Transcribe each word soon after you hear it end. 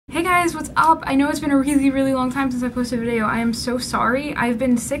guys, what's up? I know it's been a really long time since I posted a video. I am so sorry. I've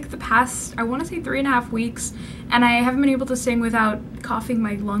been sick the past, I want to say 3.5 weeks, and I haven't been able to sing without coughing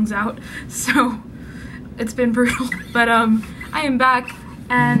my lungs out, so it's been brutal. But I am back,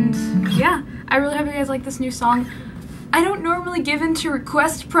 and yeah, I really hope you guys like this new song. I don't normally give in to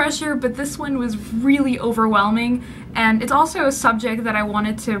request pressure, but this one was really overwhelming, and it's also a subject that I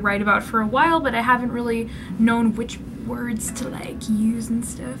wanted to write about for a while, but I haven't really known which words to like use and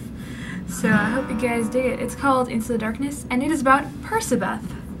stuff. So I hope you guys dig it. It's called Into the Darkness, and it is about Percabeth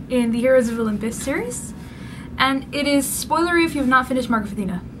in the Heroes of Olympus series. And it is spoilery if you have not finished Mark of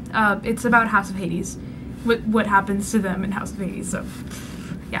Athena. It's about House of Hades. What happens to them in House of Hades, so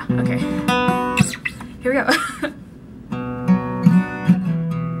yeah, okay. Here we go.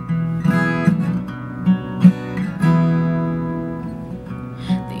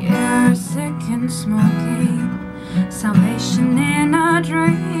 Smoky, salvation in a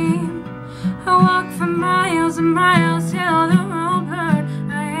dream. I walk for miles and miles till the road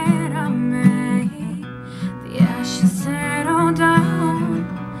burned ahead of me. The ashes settle down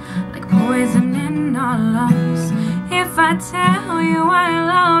like poison in our lungs. If I tell you I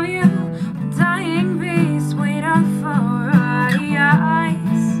love you, a dying beast wait up for our eyes.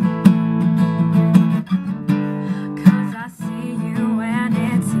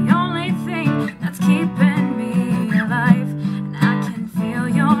 Keeping me alive, and I can feel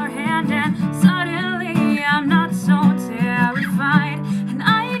your hand, and suddenly I'm not so terrified, and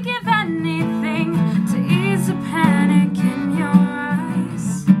I'd give anything to ease the panic in your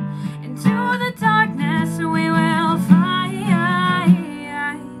eyes. Into the darkness we will fight.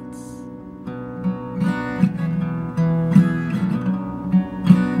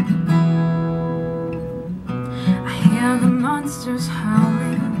 I hear the monsters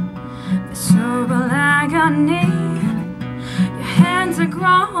howling, visceral agony. Your hands are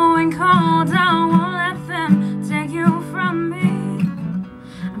growing cold, I won't let them take you from me.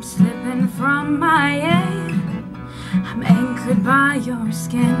 I'm slipping from my aim, I'm anchored by your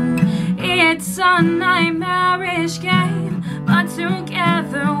skin. It's a nightmarish game, but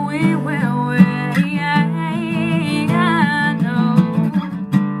together we will win.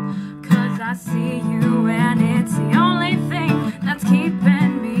 Cause I see you, and it's the only thing that's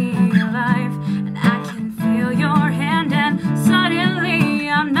keeping me alive, and I can feel your hand, and suddenly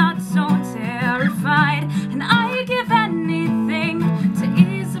I'm not so terrified, and I'd give anything to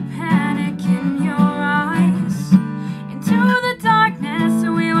ease the panic in your eyes. Into the darkness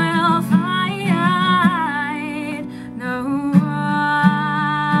we will fight. No,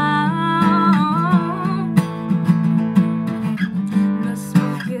 the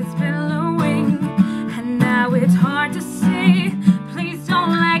smoke is billowing, and now it's hard to see. Please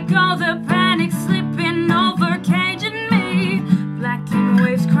don't let go, the panic slipping over, caging me. Blackened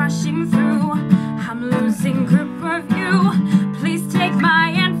waves crashing through, I'm losing grip of you. Please take my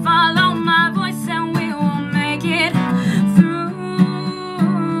hand, follow my voice, and we will make it through.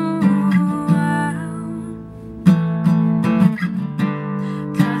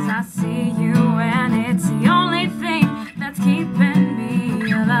 Cause I see you, and it's the only thing that's keeping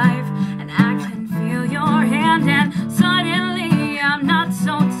me alive, and I can feel your hand, and suddenly I'm not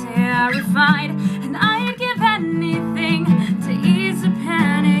so terrified, and I'd give anything to ease the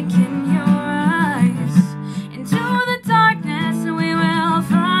panic in your eyes. Into the darkness we will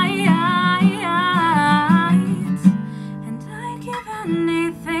fight, and I'd give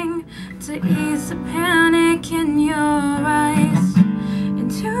anything to ease the panic in your eyes.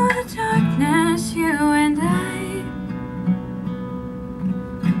 Into the darkness, you and I.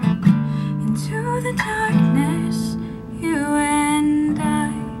 Into the darkness, you and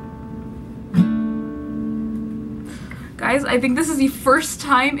I. Guys, I think this is the first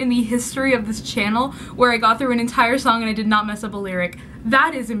time in the history of this channel where I got through an entire song and I did not mess up a lyric.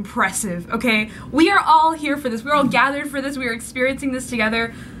 That is impressive, okay? We are all here for this. We're all gathered for this. We are experiencing this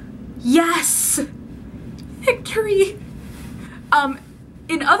together. Yes! Victory!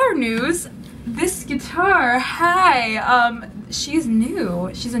 In other news, this guitar, hi, she's new.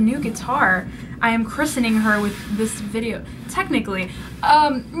 She's a new guitar. I am christening her with this video, technically.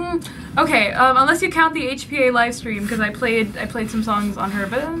 Okay, unless you count the HPA live stream, because I played some songs on her,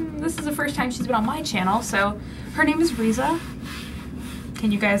 but this is the first time she's been on my channel, so her name is Riza.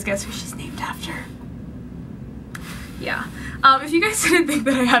 Can you guys guess who she's named after? Yeah. If you guys didn't think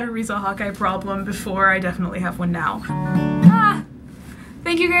that I had a Riza Hawkeye problem before, I definitely have one now.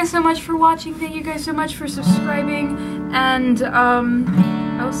 Thank you guys so much for watching, thank you guys so much for subscribing, and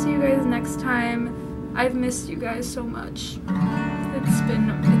I'll see you guys next time. I've missed you guys so much. It's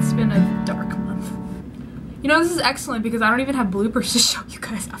been a dark month. You know, this is excellent because I don't even have bloopers to show you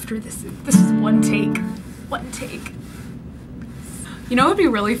guys after this. This is one take. One take. You know what would be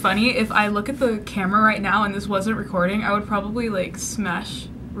really funny? If I look at the camera right now and this wasn't recording, I would probably like smash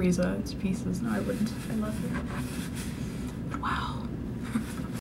Riza to pieces. No, I wouldn't. I love her. But wow.